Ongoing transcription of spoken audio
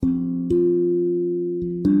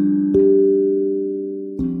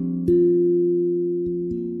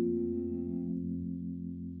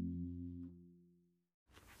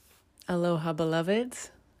Aloha,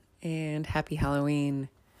 beloveds, and happy Halloween.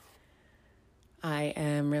 I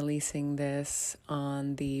am releasing this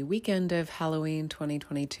on the weekend of Halloween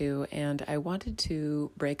 2022, and I wanted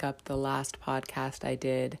to break up the last podcast I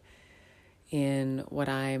did in what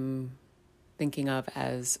I'm thinking of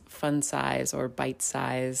as fun size or bite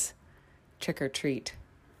size trick or treat.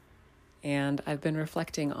 And I've been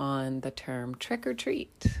reflecting on the term trick or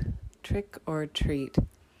treat.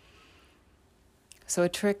 So a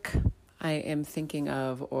trick I am thinking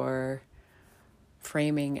of or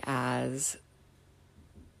framing as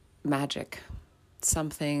magic,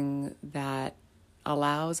 something that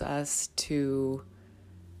allows us to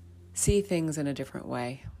see things in a different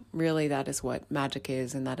way. Really, that is what magic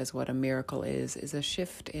is, and that is what a miracle is a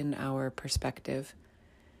shift in our perspective.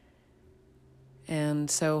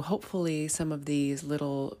 And so hopefully some of these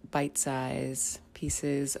little bite-sized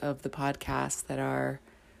pieces of the podcast that are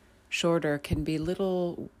shorter can be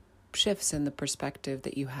little shifts in the perspective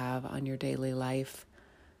that you have on your daily life.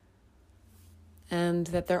 And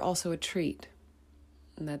that they're also a treat,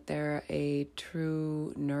 and that they're a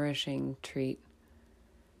true nourishing treat.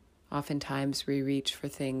 Oftentimes we reach for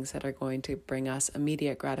things that are going to bring us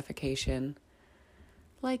immediate gratification,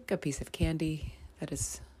 like a piece of candy that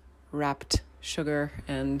is wrapped sugar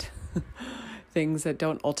and things that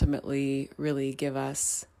don't ultimately really give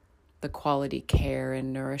us the quality care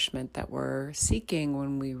and nourishment that we're seeking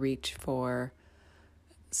when we reach for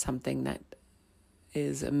something that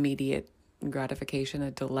is immediate gratification, a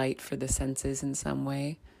delight for the senses in some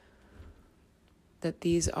way. That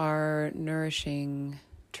these are nourishing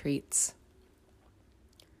treats.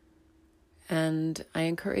 And I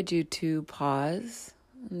encourage you to pause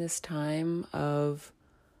in this time of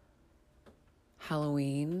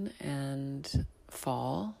Halloween and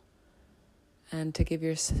fall, and to give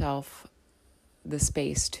yourself the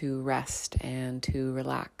space to rest and to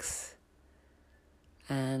relax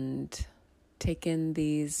and take in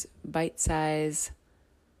these bite-sized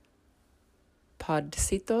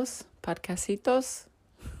podcastitos,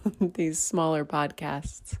 these smaller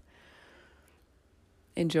podcasts.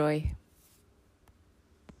 Enjoy.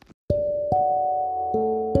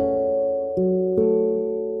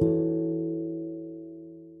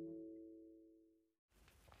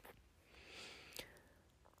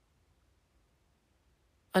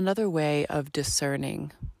 Another way of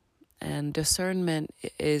discerning, and discernment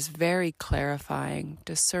is very clarifying,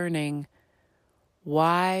 discerning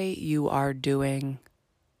why you are doing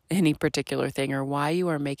any particular thing or why you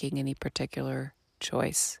are making any particular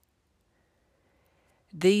choice.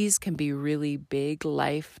 These can be really big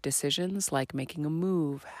life decisions, like making a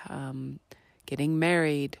move, getting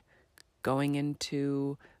married, going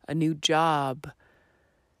into a new job.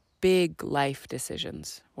 Big life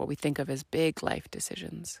decisions, what we think of as big life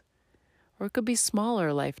decisions. Or it could be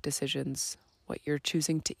smaller life decisions, what you're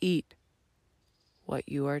choosing to eat, what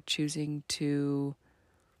you are choosing to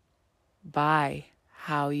buy,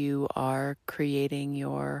 how you are creating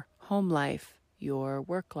your home life, your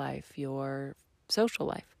work life, your social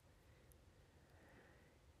life.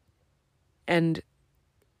 And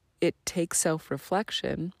it takes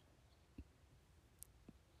self-reflection.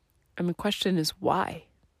 And the question is why?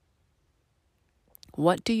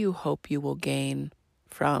 What do you hope you will gain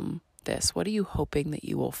from this? What are you hoping that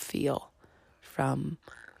you will feel from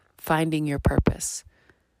finding your purpose?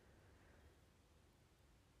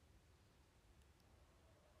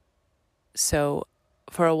 So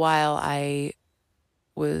for a while, I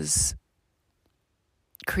was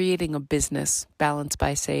creating a business, Balance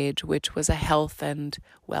by Sage, which was a health and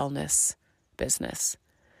wellness business.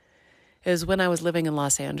 It was when I was living in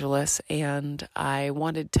Los Angeles, and I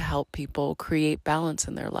wanted to help people create balance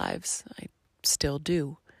in their lives. I still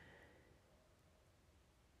do.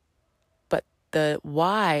 But the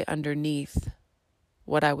why underneath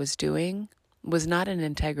what I was doing was not in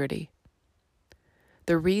integrity.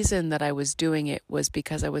 The reason that I was doing it was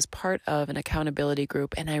because I was part of an accountability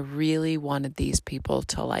group, and I really wanted these people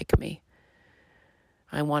to like me.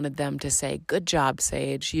 I wanted them to say, "Good job,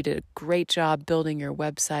 Sage. You did a great job building your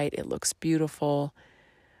website. It looks beautiful."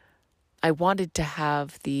 I wanted to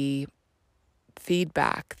have the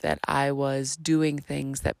feedback that I was doing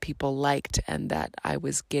things that people liked and that I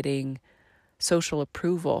was getting social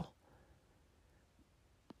approval.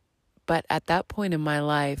 But at that point in my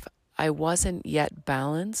life, I wasn't yet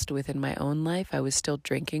balanced within my own life. I was still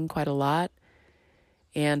drinking quite a lot.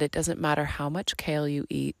 And it doesn't matter how much kale you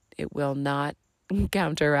eat, it will not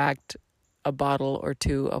counteract a bottle or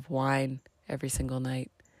two of wine every single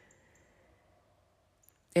night.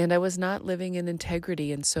 And I was not living in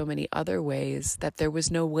integrity in so many other ways that there was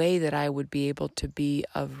no way that I would be able to be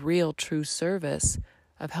of real, true service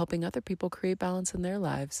of helping other people create balance in their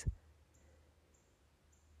lives,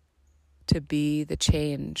 to be the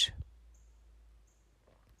change.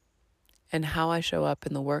 And how I show up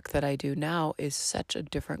in the work that I do now is such a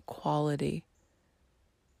different quality.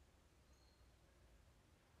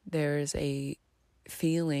 There's a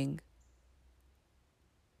feeling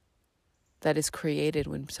that is created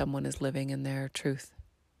when someone is living in their truth.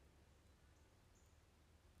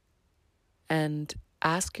 And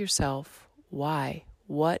ask yourself, why?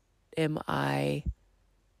 What am I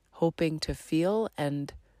hoping to feel,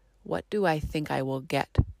 and what do I think I will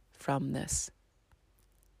get from this?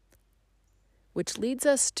 Which leads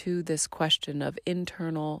us to this question of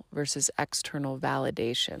internal versus external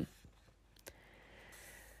validation.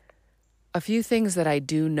 A few things that I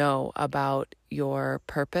do know about your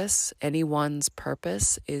purpose, anyone's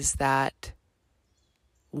purpose, is that,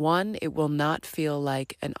 one, it will not feel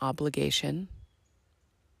like an obligation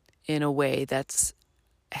in a way that's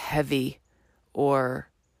heavy or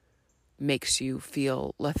makes you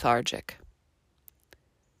feel lethargic.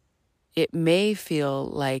 It may feel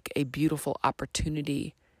like a beautiful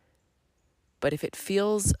opportunity, but if it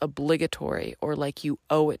feels obligatory or like you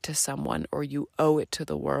owe it to someone or you owe it to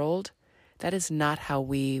the world, that is not how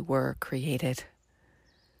we were created.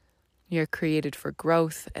 You're created for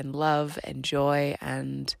growth and love and joy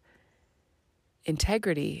and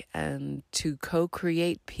integrity and to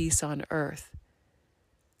co-create peace on earth.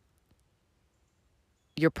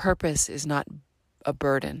 Your purpose is not a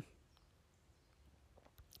burden.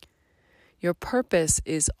 Your purpose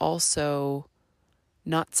is also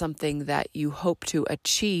not something that you hope to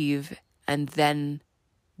achieve and then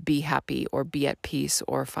be happy or be at peace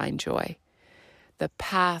or find joy. The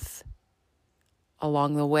path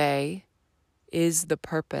along the way is the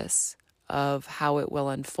purpose of how it will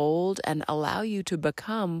unfold and allow you to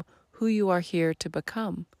become who you are here to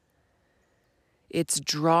become. It's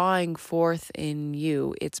drawing forth in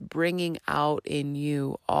you, it's bringing out in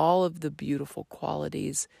you all of the beautiful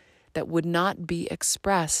qualities that would not be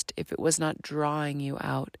expressed if it was not drawing you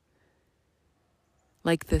out.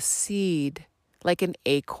 Like the seed, like an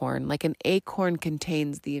acorn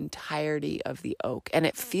contains the entirety of the oak, and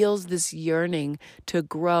it feels this yearning to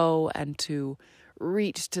grow and to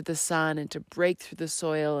reach to the sun and to break through the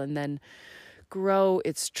soil and then grow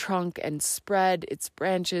its trunk and spread its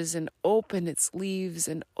branches and open its leaves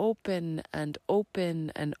and open and open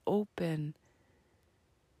and open.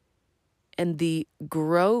 And the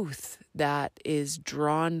growth that is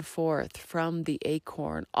drawn forth from the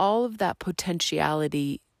acorn, all of that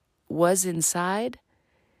potentiality was inside,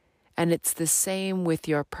 and it's the same with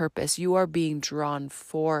your purpose. You are being drawn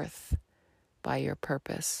forth by your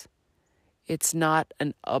purpose. It's not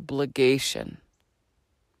an obligation.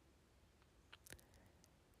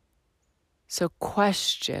 So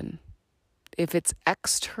question if it's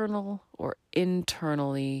external or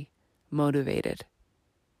internally motivated.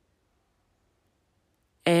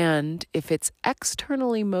 And if it's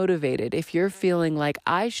externally motivated, if you're feeling like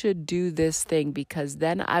I should do this thing because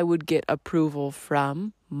then I would get approval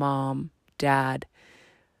from mom, dad,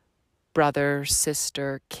 brother,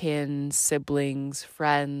 sister, kin, siblings,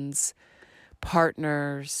 friends,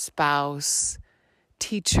 partner, spouse,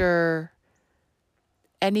 teacher,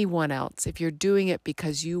 anyone else, if you're doing it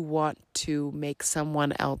because you want to make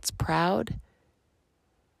someone else proud,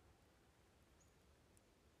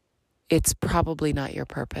 it's probably not your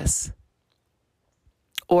purpose.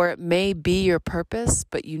 Or it may be your purpose,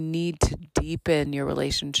 but you need to deepen your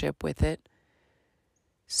relationship with it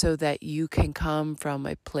so that you can come from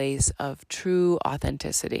a place of true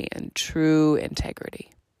authenticity and true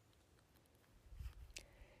integrity.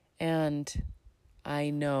 And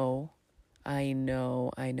I know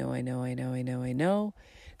that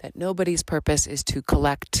nobody's purpose is to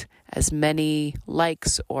collect as many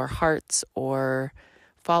likes or hearts or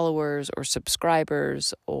followers or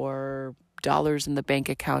subscribers or dollars in the bank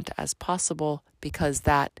account as possible, because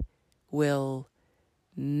that will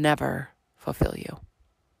never fulfill you.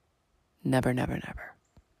 Never, never, never.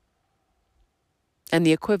 And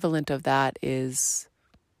the equivalent of that is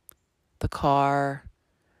the car,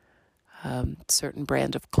 certain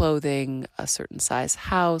brand of clothing, a certain size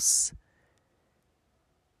house,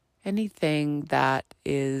 anything that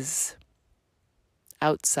is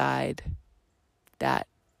outside that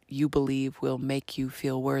you believe will make you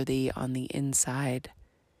feel worthy on the inside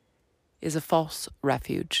is a false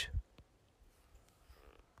refuge.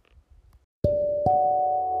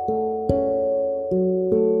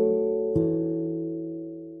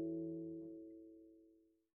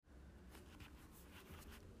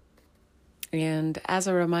 And as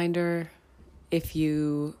a reminder, if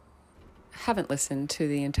you haven't listened to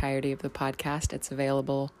the entirety of the podcast, it's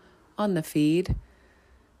available on the feed.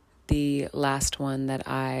 The last one that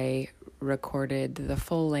I recorded, the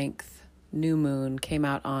full-length New Moon, came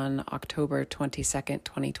out on October 22nd,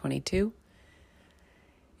 2022.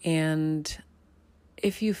 And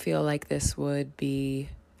if you feel like this would be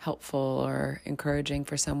helpful or encouraging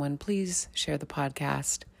for someone, please share the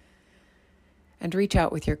podcast and reach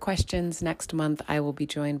out with your questions. Next month, I will be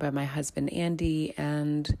joined by my husband, Andy,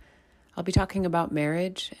 and I'll be talking about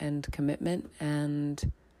marriage and commitment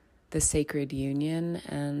and the sacred union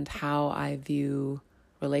and how I view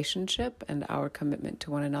relationship and our commitment to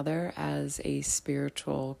one another as a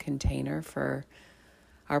spiritual container for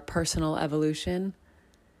our personal evolution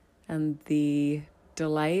and the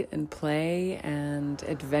delight and play and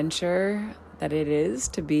adventure that it is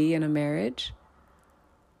to be in a marriage.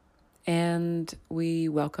 And we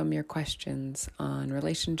welcome your questions on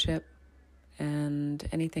relationship and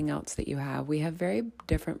anything else that you have. We have very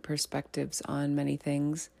different perspectives on many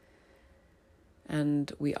things.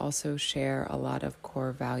 And we also share a lot of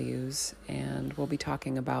core values. And we'll be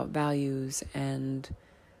talking about values and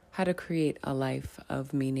how to create a life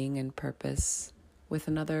of meaning and purpose with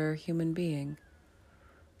another human being.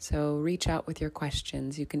 So reach out with your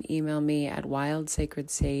questions. You can email me at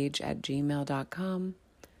wildsacredsage@gmail.com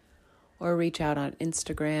or reach out on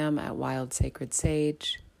Instagram at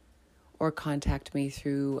wildsacredsage or contact me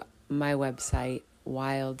through my website,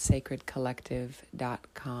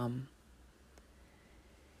 wildsacredcollective.com.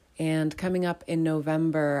 And coming up in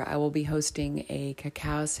November, I will be hosting a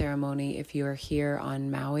cacao ceremony if you are here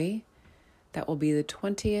on Maui. That will be the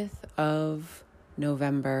 20th of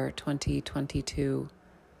November, 2022.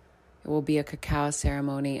 It will be a cacao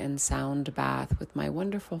ceremony and sound bath with my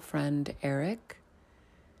wonderful friend, Eric.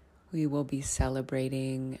 We will be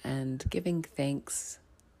celebrating and giving thanks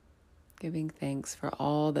for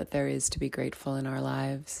all that there is to be grateful in our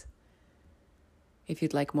lives. If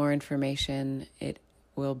you'd like more information, it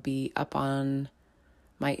will be up on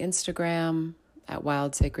my Instagram at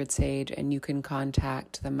Wild Sacred Sage, and you can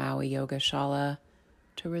contact the Maui Yoga Shala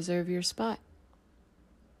to reserve your spot.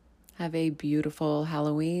 Have a beautiful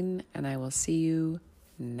Halloween, and I will see you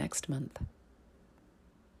next month.